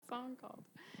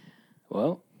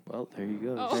Well, there you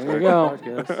go. Oh. There you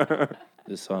go.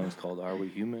 This song is called "Are We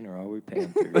Human or Are We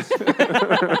Panthers?"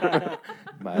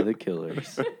 by The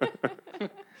Killers.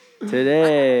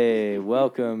 Today,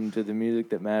 welcome to the Music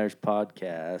That Matters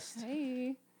podcast.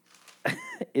 Hey.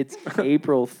 It's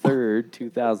April 3rd,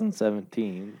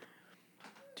 2017.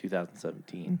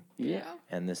 2017. Yeah.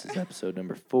 And this is episode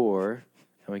number 4,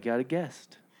 and we got a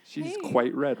guest. She's Hey.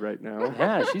 quite red right now.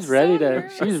 yeah, she's So ready to.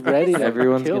 nervous. She's ready to.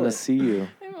 Everyone's kill going to it. see you.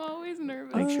 I'm always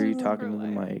nervous. Make sure you're This is talking for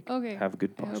to the life. mic. Okay. Have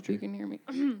good I hope posture. you can hear me.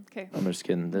 Okay. I'm just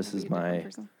kidding. This I'll is be a different my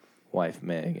person. wife,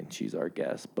 Meg, and she's our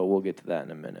guest, but we'll get to that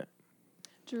in a minute.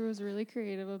 Drew was really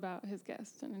creative about his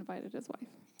guest and invited his wife.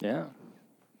 Yeah,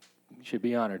 you should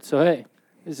be honored. So hey,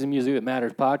 this is Music That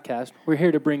Matters podcast. We're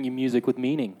here to bring you music with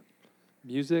meaning.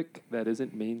 Music that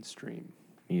isn't mainstream.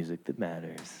 Music that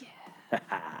matters.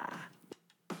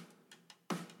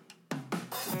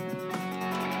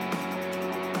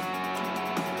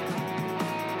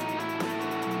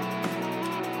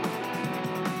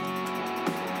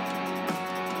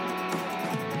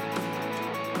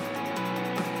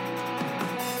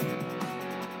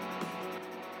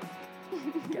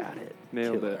 Got it.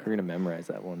 Nailed Killer. it. We're going to memorize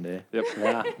that one day. Yep.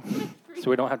 Yeah, so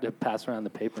we don't have to pass around the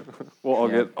paper. We'll all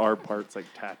Yeah. get our parts like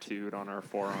tattooed on our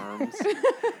forearms.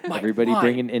 Everybody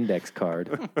bring an index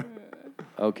card.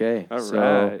 Okay. All so,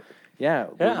 right. yeah,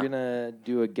 Yeah. we're going to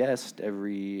do a guest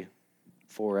every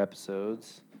 4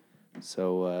 episodes.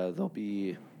 So there'll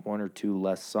be 1 or 2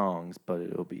 less songs, but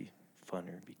it'll be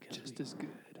funner because Just we as good.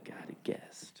 got a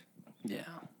guest. Yeah,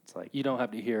 It's like you don't have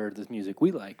to hear this music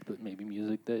we like, but maybe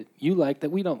music that you like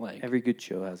that we don't like. every good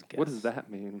show has a guest. What does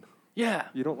that mean? Yeah,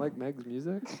 You don't like Meg's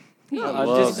music? He I'm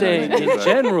love just saying. that In music.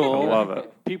 general, I love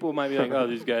it. people might be like, "Oh,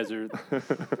 these guys are."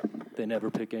 They never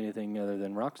pick anything other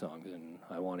than rock songs, and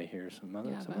I want to hear some other.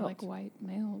 Yeah, some by else. like white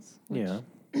males. which Yeah.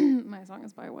 My song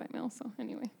is by a white male, so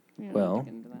anyway. We don't Well, need to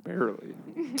get into that. Barely.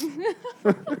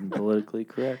 I'm politically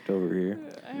correct over here.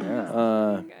 I'm Yeah. just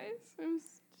kidding, guys. I'm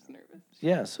just nervous.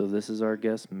 Yeah, so this is our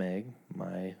guest, Meg,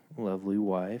 my lovely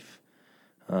wife.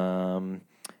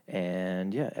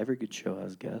 And yeah, every good show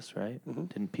has guests, right? Mhm.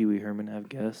 Didn't Pee Wee Herman have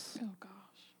guests? Oh, gosh.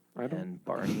 I don't. And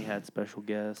Barney had special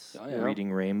guests. Oh, yeah.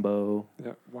 Reading Rainbow.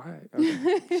 Yeah. Why?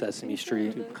 Okay. Sesame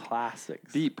Street.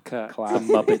 Classics. Deep cut. Classic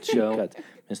Muppet deep Show. cuts.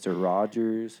 Mr.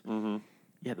 Rogers. Mm-hmm.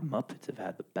 Yeah, the Muppets have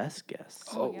had the best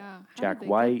guests. Oh, yeah. How did Jack they get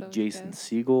White, those Jason guests?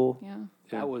 Segel, Yeah.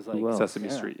 That was like Who else? Sesame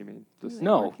yeah. Street, you mean? Just, Who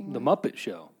No, working the with? Muppet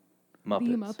Show.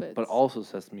 Muppets. Muppets. But also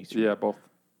Sesame Street. yeah, both.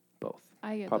 Both.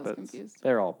 I get Puppets. those confused.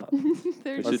 They're all puppets.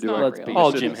 They're We just should do not a- let's real. be-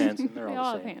 All should Jim just- Henson. They're They all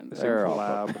all the have same. hands. They're all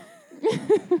collab.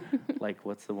 Like,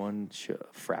 what's the one show?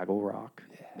 Fraggle Rock?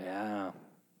 Yeah.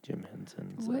 Jim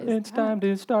Henson's. What is It's that? time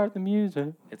to start the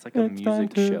music. It's like a It's time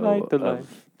music to show light the light.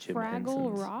 of Jim Fraggle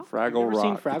Henson's. Rock? Fraggle ever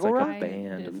seen Rock. Fraggle It's like Rock? a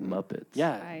band of didn't. Muppets.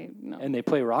 Yeah. I know. And they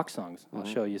play rock songs. I'll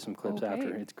Mhm. show you some clips okay.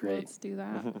 after. It's great. Let's do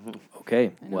that. Okay,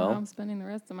 I know how well, I'm spending the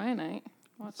rest of my night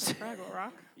watching Fraggle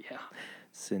Rock. Yeah.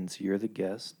 since you're the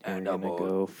guest, you're And going to I'm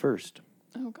go first.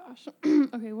 Oh gosh.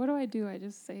 Okay, what do? I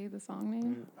just say the song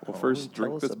name? Well, Oh, first tell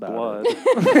drink us this about blood.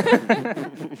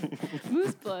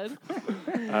 Moose blood.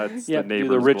 It's Yeah, the do neighbor's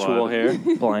the ritual blood.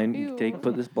 here. Blind, Ew.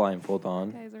 put this blindfold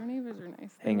on. Guys, our neighbors are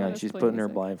nice. They Hang let on, us she's play putting her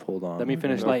music. blindfold on. Let me We're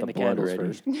finish gonna lighting get the blood candles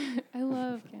ready. first. I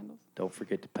love candles. Don't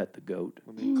forget to pet the goat.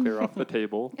 Let me clear off the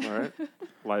table. All right.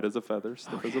 Light as a feather,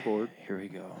 stiff as a board. Here we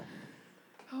go.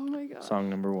 Oh my god. Song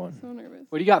number 1. So nervous.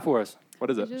 What do you got for us? What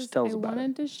is I it? just tell us I about it.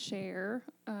 wanted to share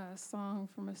a song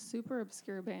from a super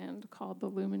obscure band called the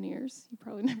Lumineers. You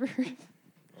probably never heard of it.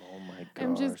 Oh my gosh.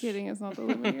 I'm just kidding. It's not the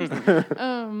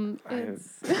Lumineers.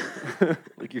 It's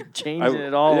Like you're changing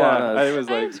it all yeah, on us. I was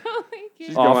I'm like, totally she's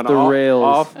kidding. Off going the rails.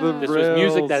 Off the This This was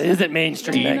music that rails. isn't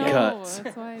mainstream. Deep No, Megan. cuts.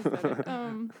 That's why I said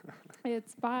it.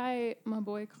 It's by my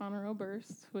boy Connor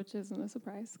Oberst, which isn't a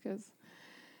surprise because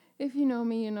if you know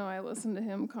me, you know I listen to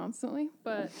him constantly.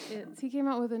 But he came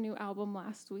out with a new album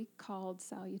last week called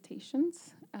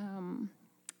Salutations,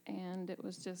 and it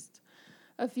was just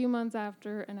a few months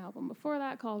after an album before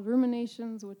that called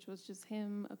Ruminations, which was just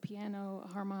him, a piano,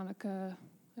 a harmonica,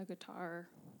 a guitar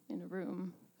in a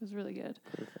room. It was really good.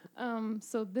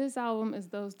 So this album is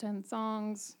those 10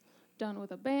 songs done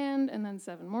with a band and then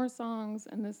 7 more songs.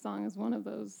 And this song is one of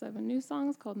those 7 new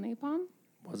songs called Napalm.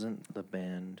 Wasn't the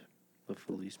band the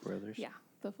Felice Brothers? Yeah,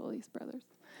 the Felice Brothers.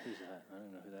 Who's that? I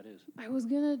don't know who that is. I was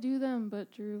going to do them,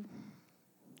 but Drew...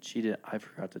 She did. I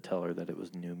forgot to tell her that it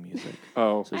was new music.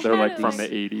 Oh, So they're I like had it from like-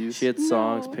 the 80s. She had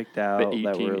songs No. picked the out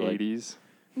that were like 1880s.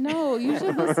 No, you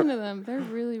should listen to them. They're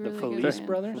really, The really Felice good.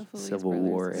 Brothers? The Felice Civil Brothers.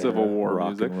 War era Civil War rock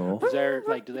music. and roll. Is there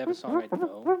do they have a song I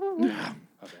know?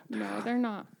 Okay. No, they're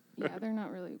not. Yeah, they're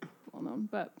not really well known,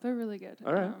 but they're really good.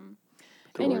 All right.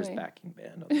 Thor's Anyway. backing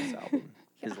band on this album.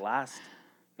 His last,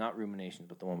 not Ruminations,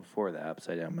 but the one before that,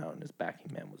 Upside Down Mountain, his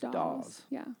backing band was Dawes.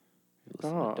 Yeah. You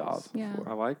listened to Dawes Yeah. before.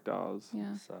 I like Dawes.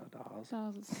 Yeah. Saw Dawes.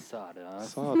 Dawes.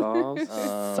 Sawdust. Saw Dawes.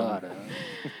 Sawdust.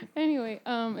 Anyway,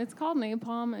 it's called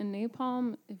napalm, and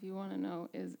napalm, if you want to know,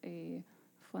 is a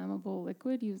flammable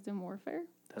liquid used in warfare.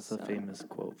 That's a So- famous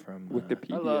quote from.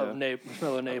 Wikipedia. I love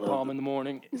smell of napalm in the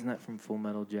morning. Isn't that from Full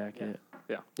Metal Jacket?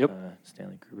 Yeah. Yep.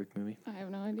 Stanley Kubrick movie. I have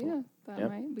no idea. That Yep.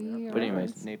 might be. a But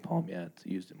anyways, reference. napalm, yeah, it's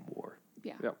used in war.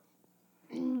 Yeah. Yep.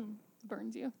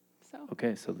 Burns you. So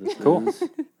Okay, so this Cool. is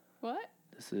what?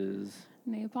 this is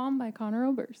Napalm by Conor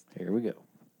Oberst. here we go.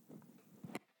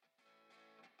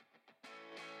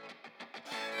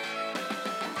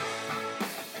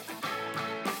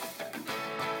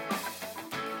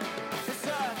 It's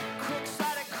a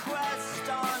quick-sighted quest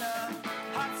on a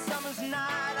hot summer's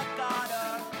night. I got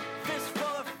a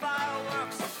fistful of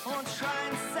fireworks. I want to try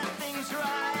and set things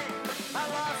right. I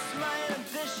lost my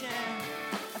inhibition.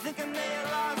 I think I may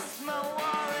have lost my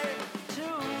wallet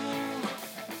too.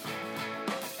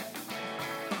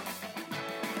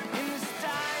 In this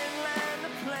dying land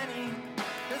of plenty,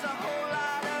 there's a whole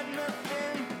lot of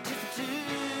nothing to do.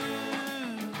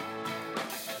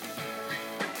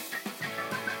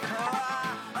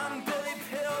 I'm Billy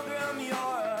Pilgrim,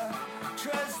 you're a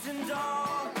Dresden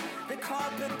doll. They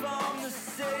carpet bomb the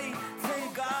city,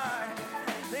 thank God.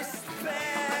 They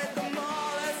spared them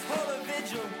all. Let's hold a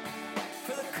vigil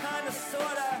for the kind of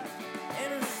sorta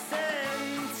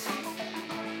innocent.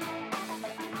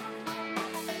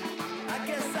 I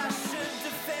guess I should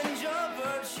defend your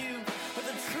virtue, but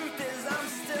the truth is I'm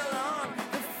still on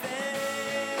the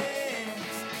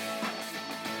fence.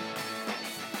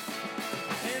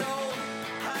 And old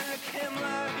Heinrich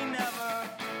Himmler, he never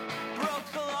broke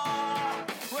the law.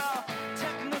 Well,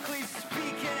 technically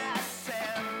speaking, as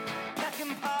Sam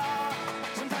Peckinpah.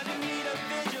 Sometimes you need a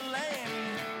vigilante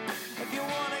if you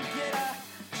want to get a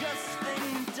just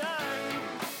thing done.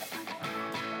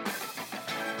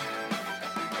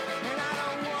 And I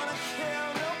don't want to kill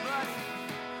nobody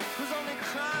whose only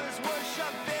crime is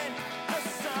worshiping a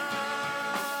sun.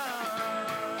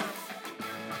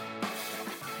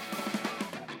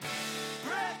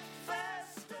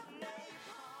 Breakfast of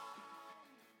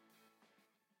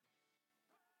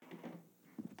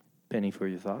Penny for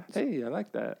your thoughts. Hey, I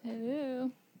like that.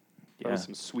 Hello. That was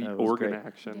some sweet that was organ great.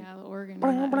 action. Yeah, the organ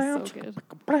on that is so good.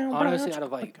 Honestly, out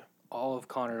of like all of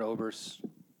Conor Oberst's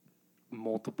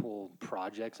multiple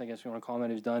projects, I guess you want to call them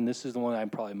that he's done, this is the one I'm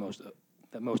probably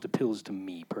that most appeals to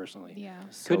me personally. Yeah.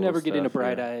 Could Solo never get into stuff,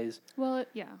 Bright yeah. Eyes. Well,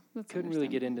 yeah. That's Couldn't really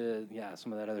get into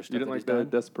some of that other stuff. You didn't that like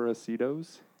he's the done.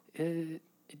 Desperacidos?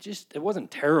 It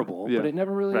wasn't terrible, Yeah, but it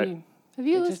never really. right. Have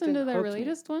you It just listened to didn't their hook me.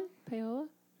 latest one, Paola?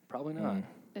 Probably not.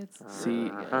 It's See,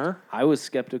 Uh-huh. I was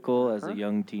skeptical as a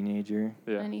young teenager.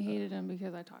 Yeah. and he hated him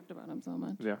because I talked about him so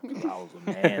much. Yeah. I was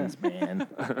a man's man.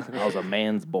 I was a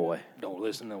man's boy. Don't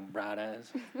listen to Bright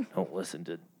Eyes. Don't listen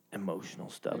to emotional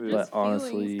stuff. Yeah. But Just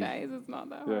honestly, feelings, guys, it's not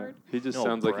that Yeah. hard. He just No,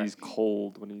 sounds like Brett. he's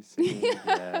cold when he's singing.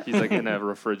 yeah. He's like in a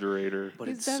refrigerator. But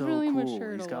He's it's so definitely cool.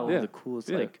 matured He's a got lot. one Yeah. of the coolest,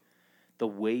 Yeah. like the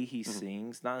way he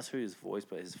sings, not necessarily his voice,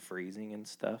 but his phrasing and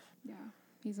stuff. Yeah.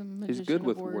 He's a magician good of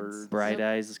with words. words. Bright Yep.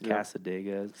 Eyes is Yeah.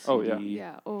 Casadega. CD, Oh, yeah.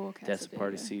 Yeah. Oh, okay.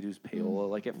 Desparticido's Paola.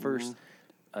 Like at first,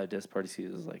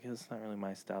 Desparticido was like, it's not really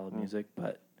my style of music,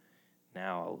 but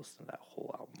now I'll listen to that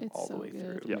whole album It's all so the way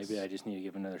good. through. Yes. Maybe I just need to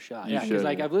give it another shot. You Yeah, because should.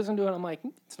 like I've listened to it, I'm like,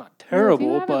 it's not Well, if you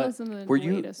terrible, haven't but listened to the Were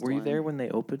you latest were you one- there when they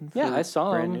opened? yeah, for I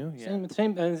saw brand them. new. Yeah. Same, it's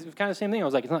kind of the same thing. I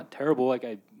was like, it's not terrible. Like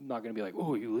I'm not gonna be like,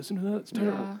 oh, you listen to that? It's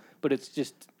terrible. Yeah. But it's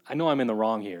just, I know I'm in the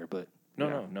wrong here, but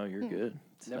No, you're good.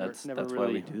 Never- that's never that's why we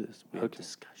really do this. We have hooked me.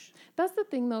 discussion. That's the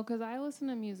thing, though, because I listen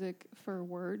to music for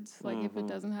words. Like, if Mm-hmm. it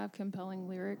doesn't have compelling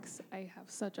lyrics, I have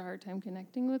such a hard time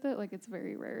connecting with it. Like, it's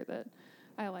very rare that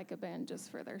I like a band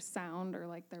just for their sound or,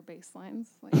 like, their bass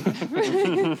lines.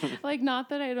 Like, like not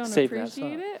that I don't Save that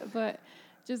appreciate song. it, but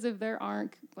just if there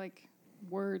aren't, like,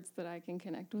 words that I can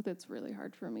connect with, it's really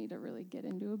hard for me to really get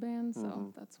into a band.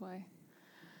 So that's why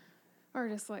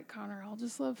artists like Connor I'll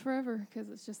just love forever, because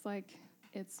it's just like,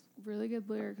 it's really good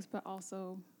lyrics, but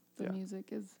also the Yeah. music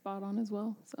is spot on as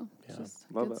well. So it's Yeah.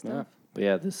 just Love good that. stuff. Yeah. But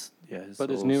yeah, his but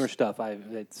his solos- newer stuff,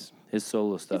 his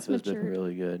solo stuff It's has been matured.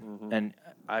 really good, Mhm. and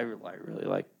I really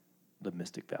like the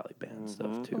Mystic Valley Band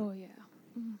stuff too, Oh yeah,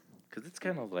 because it's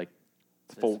kind of like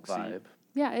It's this folksy. vibe.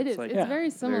 yeah. It It's is. like- It's yeah, very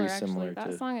similar. very Actually, similar that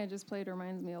to- song I just played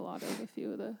reminds me a lot of a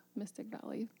few of the Mystic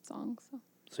Valley songs. So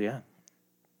So yeah,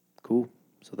 cool.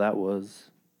 So that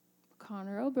was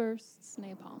Connor Oberst's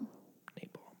Napalm.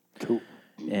 Napalm, cool.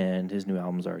 and his new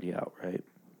album's already out, right?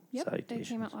 Yep, they came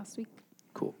Salutations. out last week.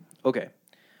 Cool. Okay.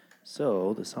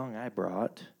 So the song I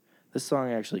brought, this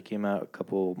song actually came out a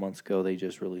couple months ago. They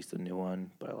just released a new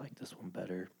one, but I like this one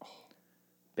better.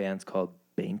 Band's called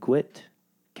Banquet,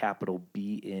 capital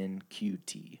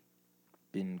BNQT.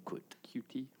 Banquet.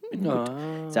 QT.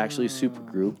 Banquet. It's actually a super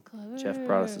group. Clever. Jeff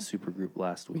brought us a super group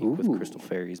last week with Crystal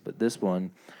Fairies, but this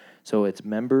one, so it's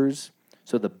members.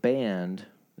 So the band,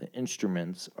 the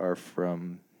instruments are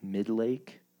from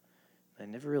Midlake. I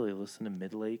never really listened to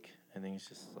Midlake. I think it's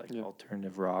just like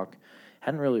alternative rock.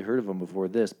 Hadn't really heard of them before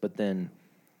this, but then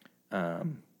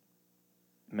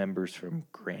members from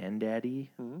Grandaddy,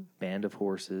 Band of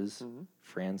Horses,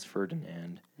 Franz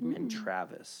Ferdinand, and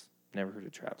Travis. Never heard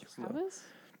of Travis. though. Travis?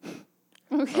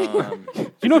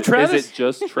 You know Travis? Is it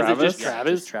just Travis? just Yeah,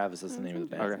 Travis? just Travis is the name of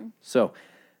the band. Okay. So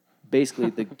basically,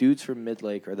 the dudes from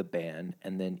Midlake are the band,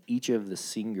 and then each of the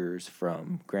singers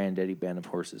from Granddaddy Band of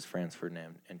Horses, Franz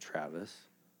Ferdinand, and Travis,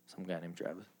 some guy named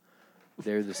Travis,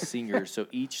 they're the singers. So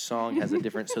each song has a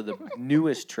different. So the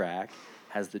newest track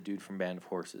has the dude from Band of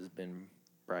Horses, Ben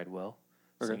Bridewell,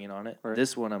 singing on it. Right.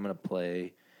 This one I'm going to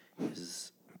play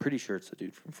is, I'm pretty sure it's the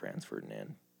dude from Franz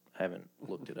Ferdinand. I haven't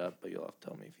looked it up, but you'll have to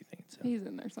tell me if you think it's him. He's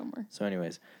in there somewhere. So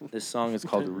anyways, this song is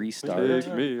called Restart.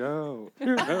 Take me out.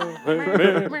 You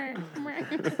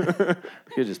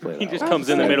could just play that He just one. comes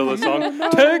in the middle of the song.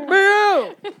 Take me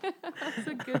out. That's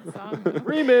a good song.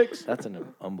 Remix. That's an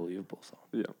unbelievable song.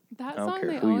 Yeah. That I don't song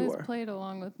care they who you always are. played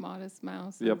along with Modest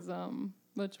Mouse Yep. is which one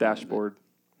is it? Dashboard.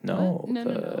 No, No,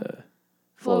 no, the no.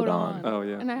 Float On. Oh,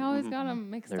 yeah. And I always got them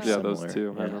mixed They're up. Yeah, similar. those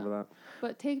two. Yeah. I remember that.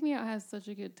 But Take Me Out has such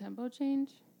a good tempo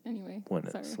change. Anyway, When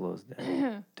it sorry. slows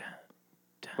down.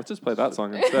 Let's just play that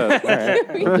song instead. All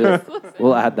right, we'll, do it.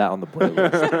 We'll add that on the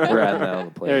playlist. We're adding that on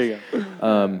the playlist. There you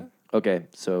go. Okay,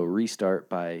 so Restart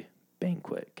by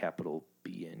Banquet, capital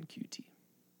BNQT.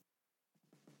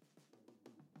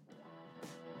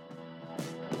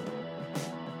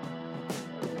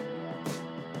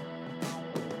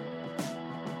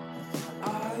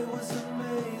 I was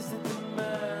amazed at the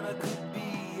man I could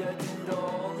be. I did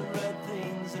all the right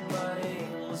things and my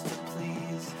aim was to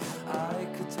please. I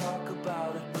could talk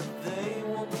about it, but they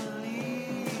won't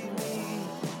believe me.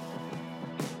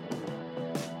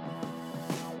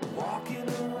 Walking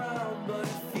around, but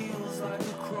it feels like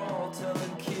a crawl.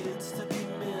 Telling kids to be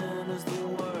men is the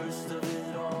worst of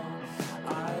it all.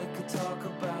 I could talk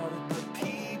about it, but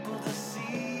people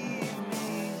deceive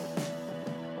me.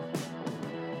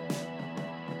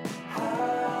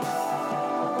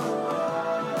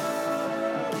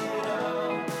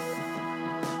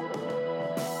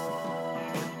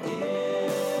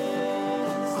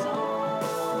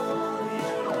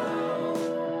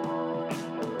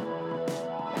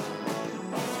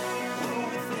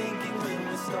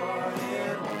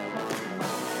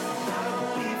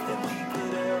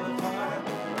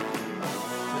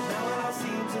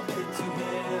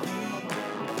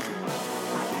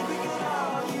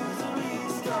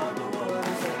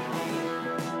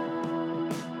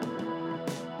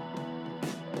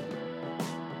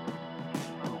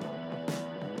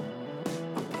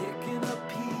 Picking up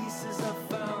pieces I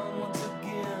found once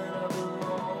again. I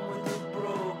belong with the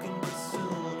broken, but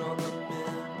soon on the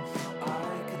mend. I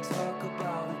could talk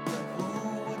about it, but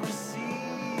who would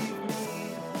receive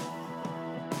me?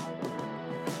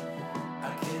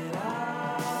 I get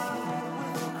out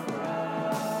with a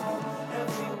crowd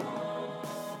every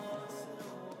once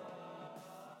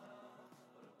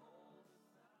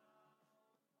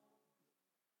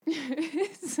in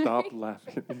a Stop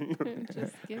laughing.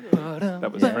 Just kidding.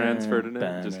 That was Franz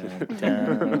Ferdinand. Just kidding.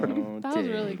 That was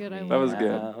really good. I That was liked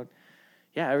good. Out.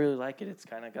 Yeah, I really like it. It's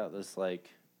kind of got this like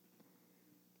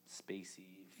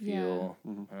spacey feel. I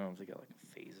don't know if they got like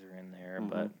a phaser in there,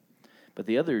 but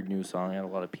the other new song had a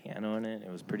lot of piano in it.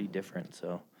 It was pretty different,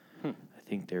 so I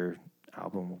think their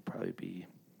album will probably be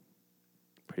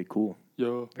pretty cool.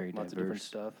 Yo. Very Lots of different diverse.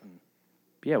 stuff. And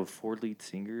But yeah, with 4 lead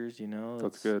singers, you know,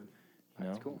 That's it's, good. You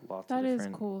know, That's cool. lots That of is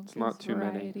different. cool. It's not There's too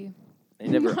many. variety. They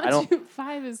never. I don't.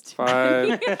 5 is too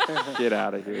 5. Get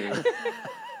out of here.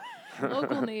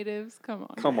 Local natives, come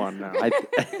on. Come on now.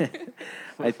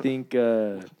 I think.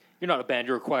 you're not a band,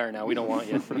 you're a choir now. We don't want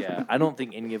you. Yeah, I don't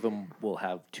think any of them will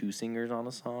have 2 singers on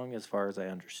a song. As far as I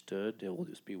understood, it will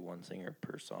just be 1 singer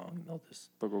per song. They'll just,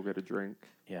 They'll go get a drink.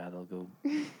 yeah, they'll go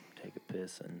take a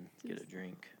piss and get a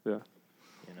drink. Yeah.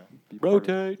 You know. Be part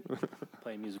of-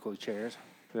 Playing musical chairs.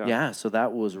 Yeah. So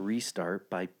that was Restart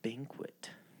by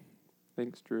Banquet.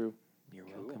 Thanks, Drew. You're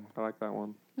welcome. I like that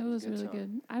one. It was Good really song.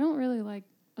 good. I don't really like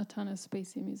a ton of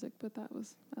spacey music, but I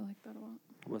like that a lot.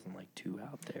 It wasn't like too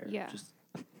out there. Yeah. Just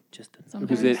just enough.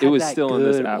 Because Sometimes it was that still in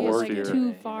this good you're atmosphere. like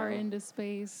too far into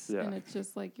space, Yeah. and it's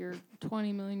just like you're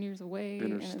 20 million years away,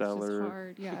 and it's just Interstellar.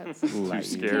 hard. Yeah, it's Too you can't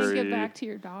scary. get back to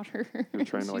your daughter. You're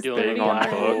trying to like She's Dealing bang with on black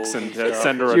books holes and and stuff.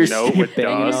 send her a You're note with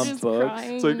banging and you're on dust. just books.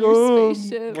 crying It's like, in your oh,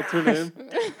 spaceship. what's her name?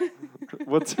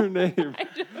 What's her name? I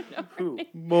don't know.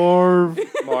 Marv.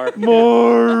 Marv.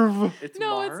 Marv. It's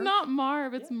No, it's not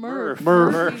Marv. It's Murph.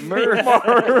 Murph. Murphy.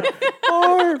 Marv.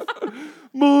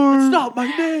 Marv. It's not my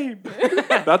name.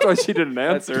 That's why she didn't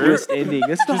That's answer. twist ending.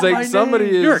 It's She's not like, my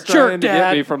somebody name. is trying to get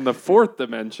Dad. me from the fourth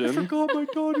dimension. forgot my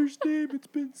daughter's name. It's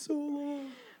been so long.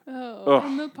 Oh, Ugh.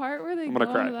 and the part where they I'm go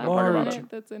gonna cry. into that I'm talking about planet it.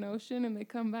 that's an ocean, and they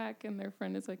come back, and their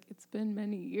friend is like, "It's been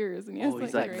many years," and he has Oh,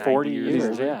 he's like, like great- 40 90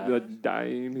 years, yeah. The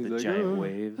dying. He's The like, giant "Oh."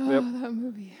 wave. Oh, Yep. that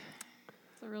movie.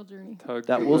 It's a real journey. Tug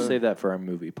That to we'll the- save that for our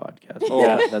movie podcast. Oh.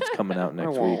 Yeah, that's coming out I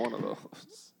next want week. one of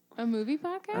those. A movie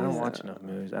podcast? I don't watch enough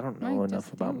movies. I don't know Mike, enough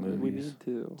just about do it. We movies. need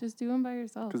to. Just do them by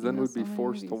yourself. Because You then know we'd be so many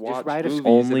forced to movies. watch write a movies script.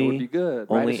 and it Only- would be good.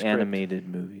 Write a Only script. animated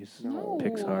movies. No.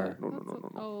 Pixar.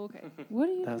 No. Oh, okay. What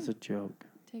are you That was a joke.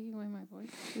 taking away my voice?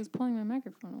 He was pulling my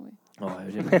microphone away. Oh,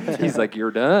 I didn't. He's like,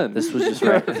 you're done. This was just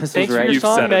right. This Thanks was for right. your You've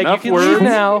song, said Meg. You enough can leave words.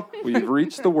 now. We've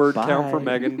reached the word count for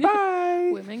Bye. Megan. Bye.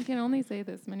 Women can only say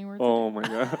this many words. Oh my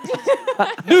god.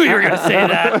 Knew you were gonna say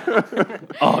that.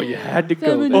 Oh, you had to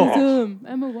go there. Feminism.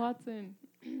 Emma Watson.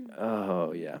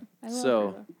 Oh, yeah. I love So-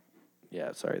 her, though.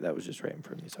 Yeah, sorry. That was just right in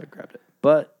front of me, so I grabbed it.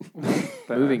 But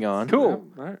moving on. Cool.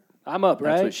 All right. I'm up, That's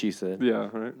right? what she said. Yeah,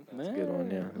 right. That's a good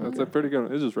one, yeah. That's a pretty good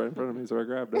one. It's just right in front of me, so I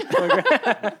grabbed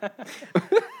it.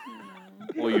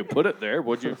 Well, you put it there.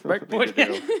 What'd you expect me to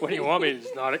do? What do you want me to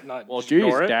just not Well, just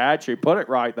ignore geez, it? Dad, she put it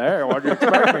right there. What'd you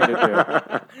expect me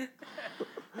to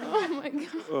Oh my god.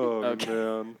 Oh Okay.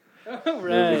 man. All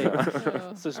right.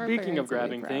 Oh, So our speaking parents of will be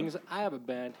grabbing proud. things, I have a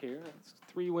band here. It's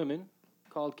 3 women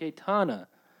called Keitana,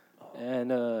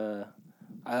 and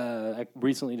I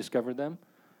recently discovered them,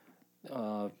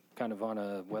 kind of on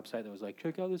a website that was like,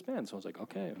 check out this band. So I was like,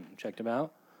 okay, and checked them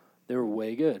out. They were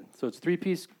way good. So it's a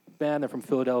 3-piece band. They're from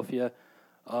Philadelphia.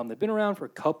 They've been around for a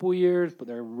couple years, but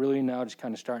they're really now just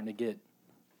kind of starting to get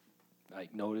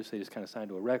like noticed. They just kind of signed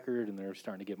to a record, and they're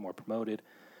starting to get more promoted.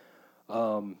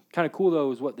 Kind of cool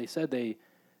though is what they said. They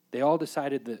all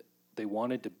decided that they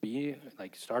wanted to be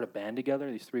like start a band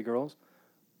together. These 3 girls,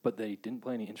 but they didn't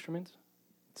play any instruments.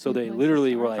 So Good they place to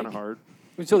literally start. were Kind like, of hard.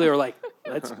 so they were like,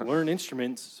 let's learn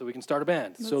instruments so we can start a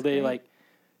band. So That's they great. like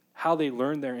how they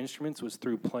learned their instruments was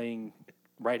through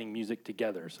writing music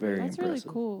together. So Very That's impressive.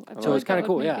 really cool. I So feel it's like kinda that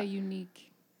cool, would make yeah. a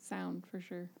unique sound for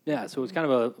sure. yeah, so it's kind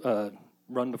of a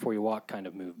run before you walk kind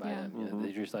of move by Yeah. them. Yeah,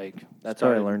 they just like That's how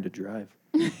I started- learned to drive.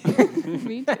 Me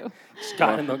too. Just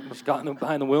got in the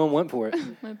behind the wheel and went for it.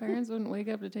 My parents wouldn't wake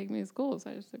up to take me to school, so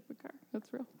I just took the car. That's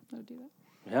real. I would do that.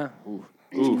 Yeah, Oof.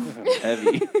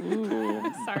 Heavy.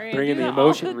 Sorry. bringing I do the that all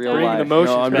emotion, the real time. bringing the life. No,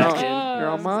 emotions I'm back just- in. Oh, You're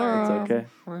all I'm sorry. It's okay.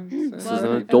 Love This is an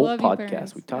you. I adult love you, podcast.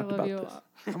 parents. We I talk love about you a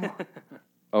this. lot.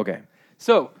 Okay.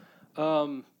 So,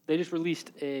 they just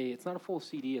released it's not a full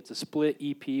CD, it's a split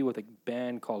EP with a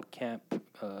band called Camp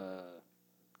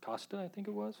Costa, I think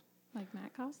it was. Like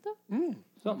Matt Costa?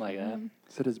 Something like that.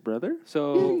 Is it his brother?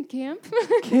 So, Camp?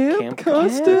 Camp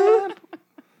Costa.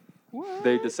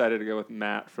 They decided to go with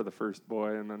Matt for the first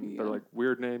boy, and then they're like,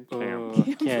 weird name,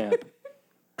 Camp. Camp.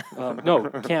 No,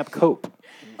 Camp Cope.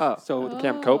 Oh, So,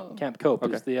 Camp Cope. Camp Cope is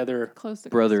Okay. the other Close to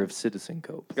Brother Costa. of Citizen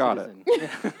Cope. Got it.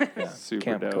 citizen. Yeah. Super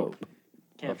Camp dope. Cope.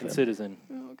 Camp Love them. Citizen.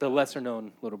 Oh, The lesser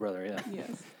known little brother, yeah.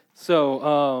 Yes.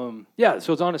 So,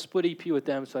 so it's on a split EP with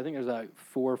them. So I think there's like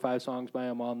 4 or 5 songs by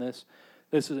them on this.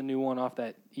 This is a new one off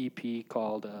that EP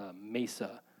called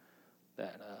Mesa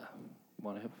that I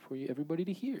want to have for you, everybody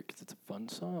to hear because it's a fun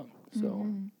song. So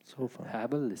So fun.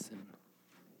 have a listen.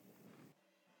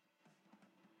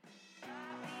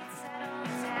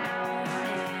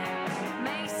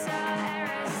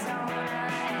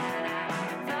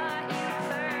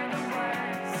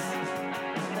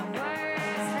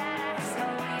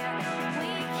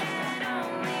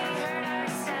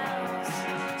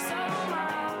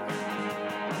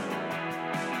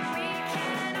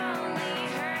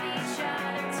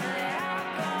 Till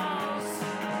it all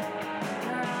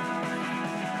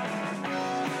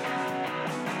goes wrong.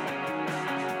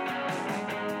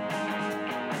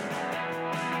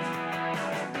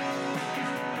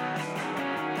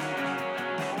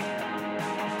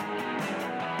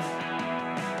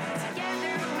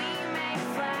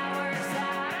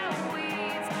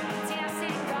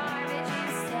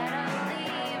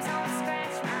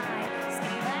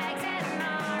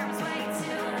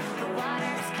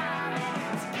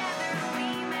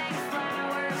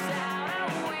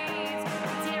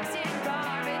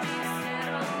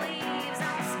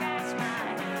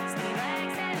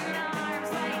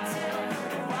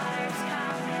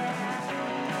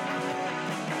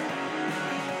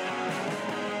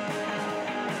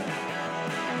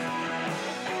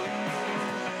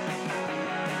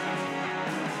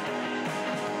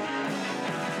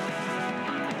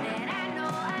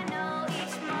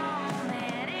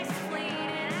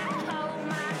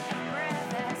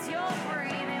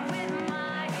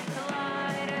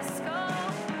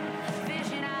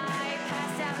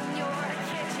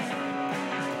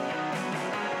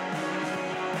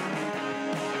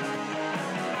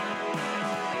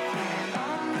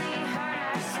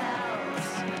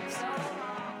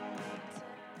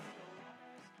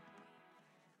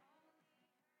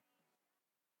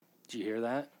 Did you hear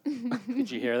that? Did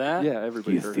you hear that? Yeah,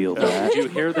 everybody You heard feel it. that? Did you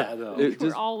hear that though? It We're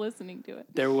just- all listening to it.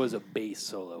 There was a bass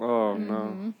solo. Oh no.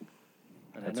 Mm-hmm.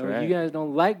 And That's I know right. you guys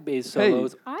don't like bass Hey.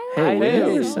 solos. I Hey, like we bass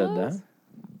never solos. said that.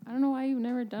 I don't know why you've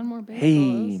never done more bass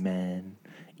Hey, solos. man.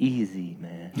 Easy,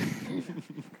 man.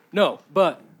 No,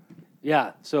 but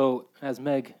yeah. So as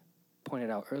Meg pointed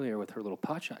out earlier with her little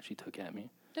pot shot she took at me.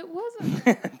 It wasn't.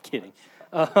 I'm kidding.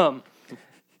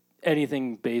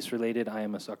 Anything bass related, I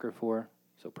am a sucker for.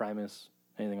 So Primus,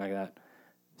 anything like that.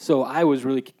 So I was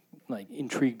really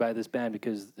intrigued by this band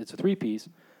because it's a 3-piece,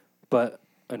 but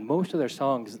in most of their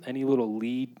songs, any little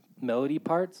lead melody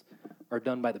parts are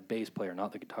done by the bass player,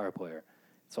 not the guitar player.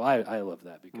 So I love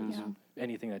that because Yeah.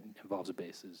 anything that involves a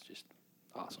bass is just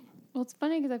awesome. Well, it's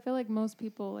funny because I feel like most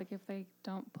people, like if they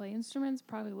don't play instruments,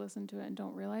 probably listen to it and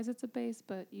don't realize it's a bass,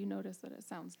 but you notice that it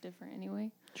sounds different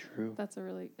anyway. True. It's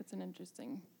an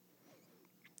interesting.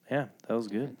 Yeah, that was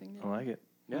good. Different thing to I do. like it.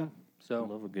 Yeah. I So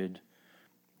love a good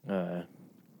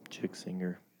chick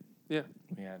singer. Yeah.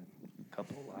 We had a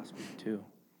couple last week, too.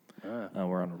 uh,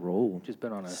 We're on a roll. just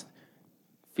been on a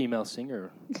female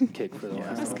singer kick for the Yeah. I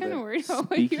last was little kind of bit. worried about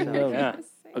what you Speaking were of- Yeah. going to say.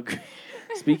 Okay.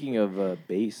 Speaking of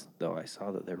bass, though, I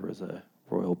saw that there was a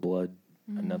Royal Blood,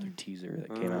 another teaser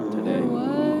that came out today. There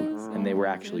was? And they were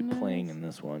Oh, actually playing goodness. in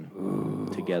this one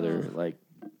together. Like,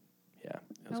 yeah,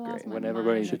 it was I lost great. my When mind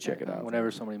everybody at should check that it out. concert.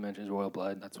 Whenever somebody mentions Royal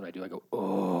Blood, that's what I do. I go,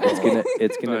 oh.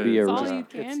 It's gonna be a That's all Yeah. you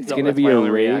can It's do. it's No, gonna that's be my a only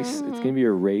race. reaction. It's gonna be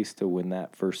a race to when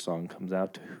that first song comes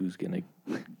out to who's gonna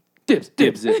Dips,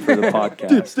 dibs it for the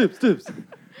podcast. Dips.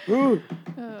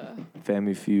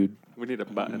 Family Feud. We need a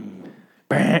button.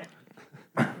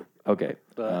 Okay.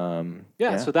 But,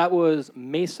 yeah, so that was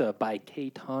Mesa by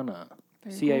Cayetana.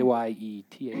 Very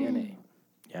Cayetana.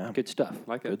 Yeah. Good stuff.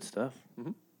 Like Good it. stuff.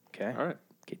 Mhm. Okay. All right.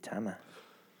 Cayetana.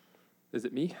 Is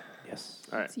it me? Yes.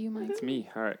 All right. It's you, Mike. It's me.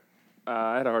 All right.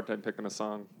 I had a hard time picking a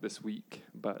song this week,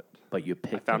 but But you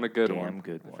picked found a good damn one.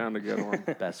 good I one. found a good one.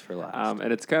 Best for last.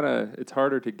 And it's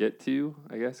harder to get to,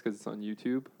 I guess, because it's on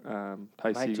YouTube. Ty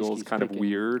Mike just Siegel's keeps kind of picking-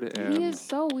 weird, and He is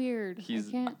so weird. he's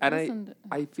I can't and listen to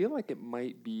I feel like it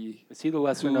might be Is he the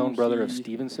lesser known brother of he-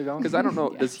 Steven Seagal? because I don't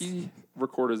know. Does Yes. he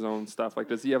record his own stuff? Like,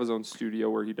 does he have his own studio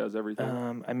where he does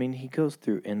everything? I mean, he goes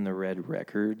through In the Red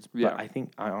Records, but Yeah.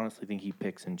 I honestly think he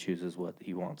picks and chooses what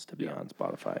he wants to be Yeah. on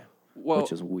Spotify, Well,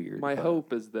 which is weird. my but-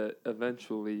 hope is that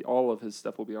eventually all of his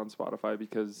stuff will be on Spotify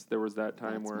because there was that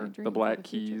time That's my where dream the for Black the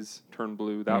future. Keys turned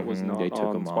blue. That was Mhm, not they took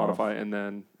on 'em off. Spotify, and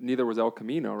then neither was El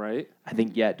Camino, right? I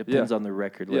think it depends on the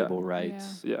record Yeah. label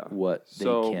rights. Yeah. what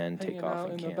So- they can take off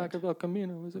and in the can't. back of El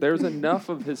Camino. Is it There's enough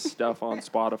of his stuff on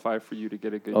Spotify for you to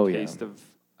get a good Oh, yeah. taste of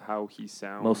how he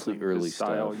sounds. Mostly and early his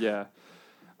style. stuff. Yeah.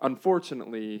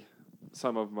 Unfortunately,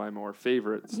 some of my more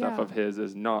favorite stuff Yeah. of his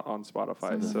is not on Spotify,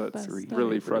 Some of so the it's best Three stuff.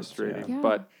 really favorites, frustrating. yeah.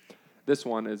 But this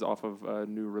one is off of a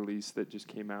new release that just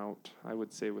came out, I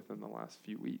would say, within the last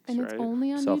few weeks, And right? it's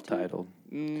only on YouTube. Self-titled.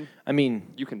 Mm, I mean,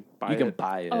 you can buy you can it,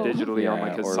 buy it Oh. digitally on,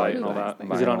 like, his or site and all like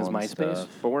that. Is it on his vinyl and MySpace?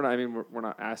 stuff. but we're not. I mean, we're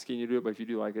not asking you to do it. But if you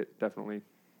do like it, definitely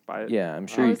buy it. Yeah, I'm I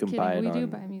sure you was can kidding. buy it We do on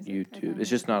buy music. I YouTube. buy It's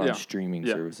just not Yeah. on streaming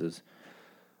Yeah. services.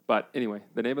 But anyway,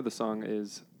 the name of the song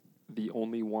is "The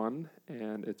Only One,"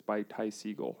 and it's by Ty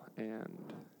Siegel,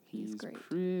 and He's he's great.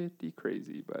 pretty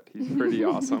crazy, but he's pretty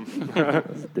awesome.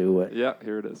 Let's do it. Yeah,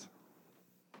 here it is.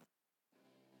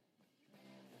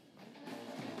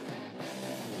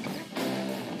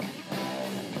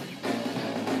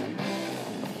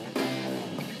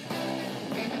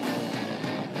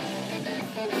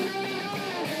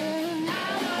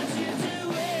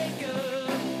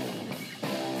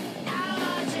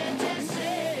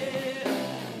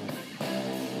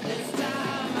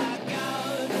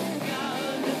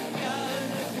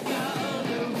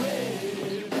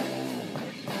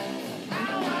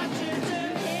 I want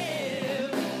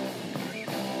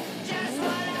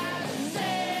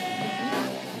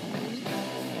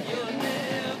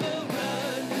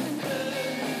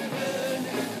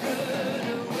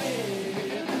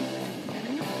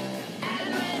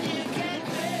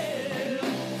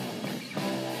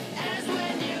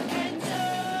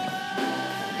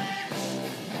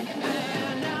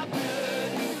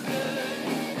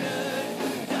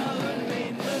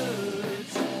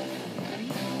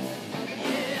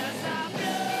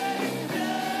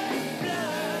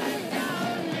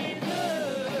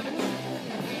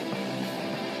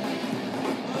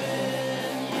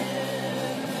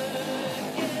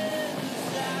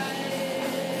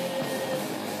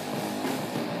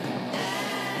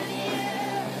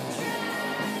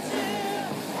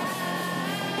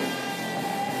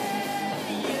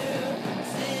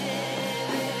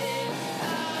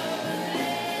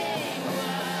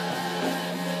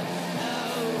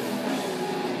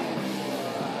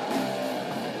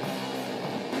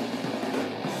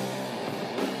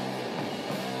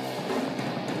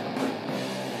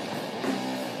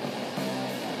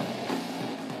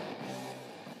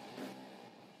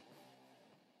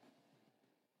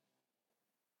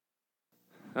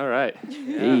All right.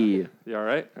 Hey. You all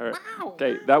right? All right.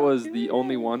 Okay, that was The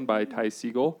Only One by Ty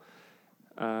Segall.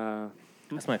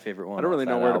 That's my favorite one. I don't really off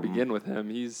know that where album. to begin with him.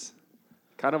 He's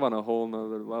kind of on a whole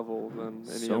nother level than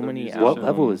any So other many musician. What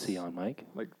level albums. is he on, Mike?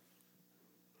 Like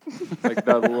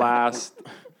the last.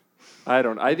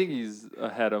 I think he's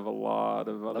ahead of a lot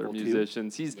of other Level two?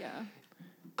 musicians. He's Yeah.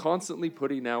 constantly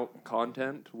putting out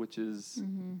content, which is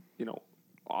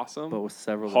awesome, But with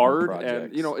several hard, different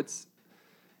and projects. it's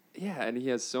and he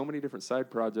has so many different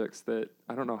side projects that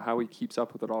I don't know how he keeps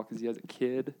up with it all because he has a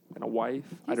kid and a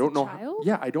wife. I has don't a know. child?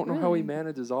 I don't know how he Really?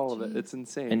 manages all of it. Jeez. It's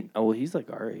insane. And well, he's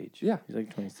like our age. Yeah. He's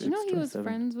like 26. Do you know he was 27.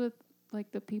 friends with like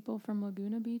the people from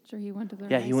Laguna Beach, or he went to their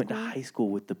Yeah, high he went to school? high school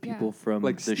with the Yeah. people from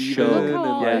Like the Steven show. Look how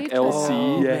all and age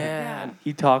LC. is. Yeah. Yeah.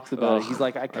 He talks about it. Ugh, He's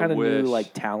like, I I kind of knew wish.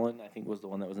 like Talon, I think was the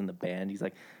one that was in the band. He's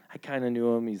like, I kind of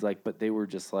knew him. He's like, but they were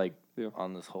just like Yeah.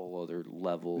 on this whole other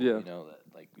level, Yeah. you know, that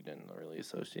like we didn't really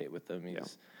associate with them. He's, Yeah.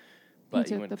 but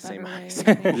he took went the to the same better high way,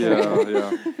 school. I think.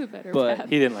 Yeah. The better But path.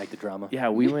 He didn't like the drama. Yeah,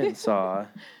 we went and saw.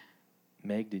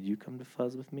 Meg, did you come to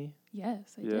Fuzz with me?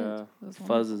 Yes, I Yeah. did. It was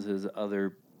Fuzz wonderful. is his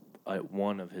other,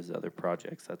 one of his other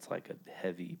projects. That's like a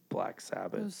heavy Black It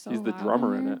Sabbath. was so He's the loud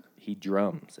drummer in there. it. He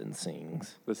drums and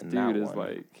sings. This in dude that is one.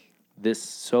 like This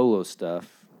solo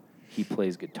stuff, he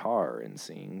plays guitar and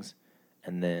sings,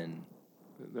 and then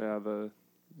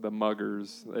the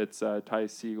Muggers. It's Ty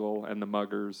Segall and the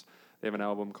Muggers. They have an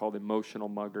album called Emotional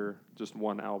Mugger. Just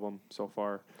one album so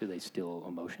far. Do they steal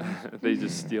emotions? They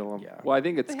just steal them. Yeah. Well, I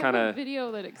think it's They have kind a of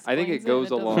video that explains I think it and goes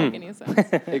doesn't along. make any sense.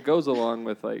 It goes along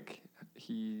with like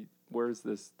he wears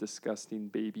this disgusting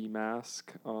baby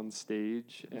mask on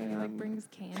stage And like and brings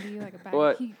candy like a bag.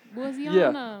 What? Was he yeah.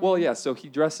 on? Well, yeah. So he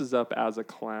dresses up as a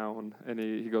clown, and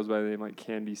he goes by the name like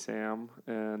Candy Sam,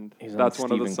 and He's on that's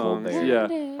one of the Stephen songs. Colbert.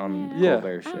 Yeah, on Yeah.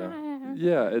 Colbert Show.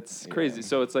 yeah. It's crazy. Yeah.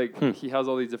 So it's like he has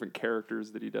all these different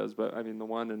characters that he does, but I mean, the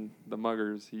one in the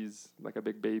Muggers, he's like a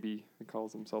big baby. He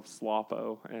calls himself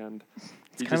Sloppo, and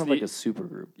It's kind of like a super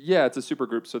group. yeah, it's a super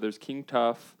group. So there's King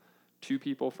Tough, two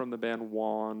people from the band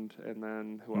Wand, and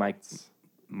then who Mike- else?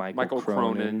 Michael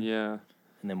Cronin, yeah.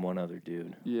 and then one other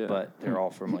dude. Yeah. But they're all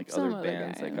from like Some other other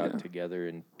bands guy, that got yeah. together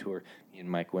and tour. Me and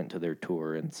Mike went to their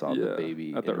tour and saw Yeah, the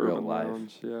baby at the in real Urban life.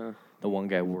 Lounge, yeah. The one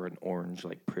guy wore an orange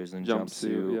like prison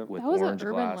Jumpsuit, jumpsuit yeah. with That was at orange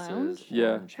Urban glasses, Lounge? Yeah.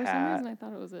 orange For some hat. reason, I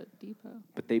thought it was at Depot.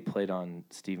 But they played on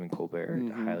Stephen Colbert.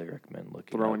 Mhm. I highly recommend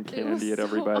looking. Throwing up. It was candy at so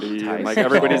everybody. awesome. And like Ty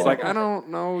everybody's Segall. like, I don't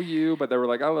know you, but they were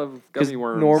like, I love 'Cause gummy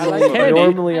worms. normally, like candy.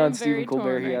 normally I'm on very Stephen Colbert,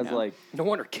 torn he right has now. like No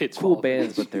wonder kids cool fall for this.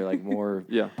 bands, but they're like more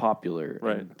Yeah. popular.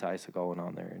 Right. And Ty Segall went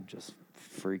on there and just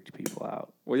freaked people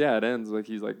out. Well, yeah, it ends like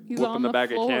he's like He's whipping on the the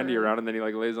bag of candy floor. around, and then he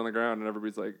like lays on the ground, and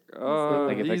everybody's like,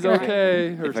 Like, if a he's guy- okay.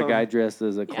 Or If a something. guy dressed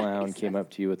as a Yeah, clown he came said- up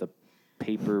to you with a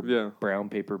paper, Yeah. brown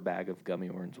paper bag of gummy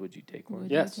worms, would you take one?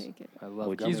 Would Yes. you take it? I love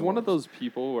Would you- gummy He's one of worms. those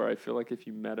people where I feel like if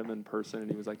you met him in person and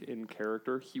he was like in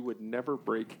character, he would never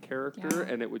break character,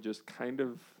 Yeah. and it would just kind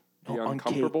of be No,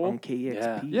 uncomfortable. on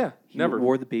KEXP. Yeah, He never.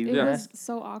 wore the baby It Yeah. was mask.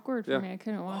 so awkward for Yeah. me. I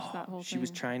couldn't watch that whole She thing.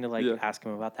 was trying to like Yeah. ask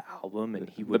him about the album, and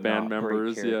he The would band not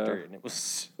members, break character, yeah. and it was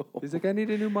so. He's like, I need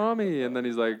a new mommy, and then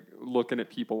he's like looking at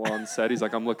people on set. He's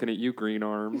like, I'm looking at you, Green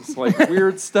Arms, like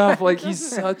weird stuff. Like he's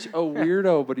such a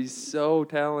weirdo, but he's so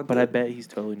talented. But I bet he's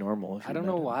totally normal. If I you don't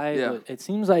met know him. why, Yeah. but it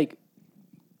seems like.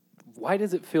 Why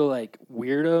does it feel like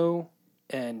weirdo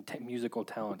and musical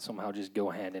talent somehow just go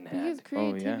hand in Because hand? Oh,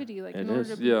 yeah. creativity, like It in order is.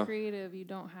 to be Yeah. creative, you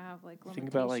don't have like limitations. Think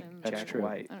about like That's Jack true.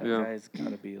 White. I That don't know. guy's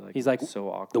gotta be like He's like so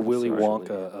awkward. The Willy socially. Wonka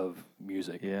of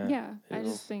music. Yeah. Yeah, I It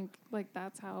just is. think like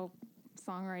that's how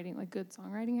songwriting, like good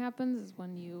songwriting, happens is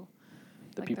when you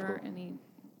The like people there aren't any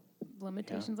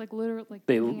limitations, like literally, like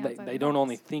they thinking they, outside they the don't box.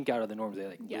 only think out of the norms; they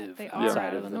like Yeah, live they are outside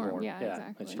out of of the the norm. norm. Yeah,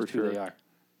 exactly. That's For just who they sure. are.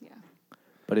 Yeah,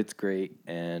 But it's great,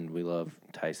 and we love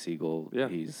Ty Segall. Yeah.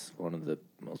 He's one of the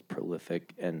most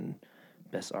prolific and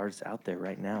best artists out there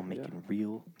right now, making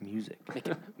real music.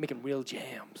 Making real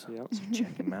jams. Yep. So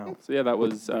check him out. So yeah, that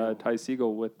was Ty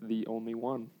Segall with The Only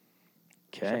One.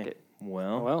 Okay. it.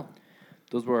 Well, Well,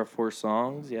 those were our 4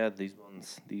 songs. Yeah,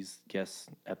 these guest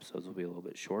episodes will be a little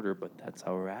bit shorter, but that's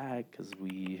all right because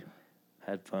we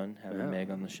had fun having Yeah.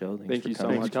 Meg on the show. Thank for you so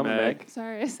coming. much, coming, Meg. Meg.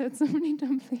 sorry, I said so many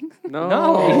dumb things. No,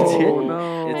 No. You didn't.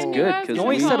 no. It's I knew good I was 'cause you gonna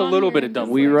only we- said a come little on bit here of and dumb.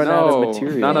 just, We like, run out of No,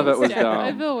 material. none of it was Thanks, Jeff. I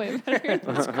dumb. feel way better.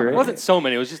 That's It great. wasn't so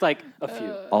many. It was just like a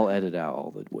few. I'll edit out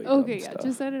all the way Okay, dumb yeah, stuff.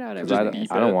 just edit out 'Cause everything. I beep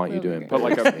don't, I don't it. want you That'll doing be Put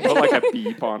great. like a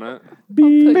beep on it. Put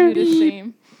you to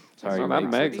shame. Sorry, Oh, that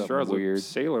Meg Meg said sure has something a weird.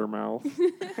 sailor mouth.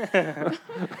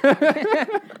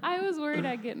 I was worried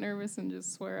I'd get nervous and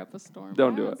just swear up a storm.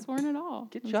 Don't I do haven't it. Sworn at all.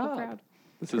 Good I'm job. So proud.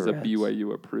 This is a Correct.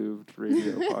 BYU approved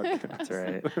radio podcast. That's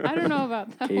right. I don't know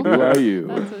about that. one. KBYU.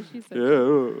 That's what she said.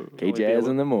 Yeah. K Jazz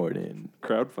in the morning.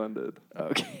 Crowdfunded.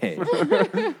 Okay.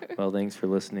 Well, thanks for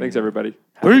listening. Thanks, everybody.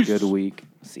 Have a good week.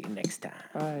 See you next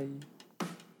time.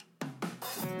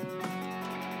 Bye.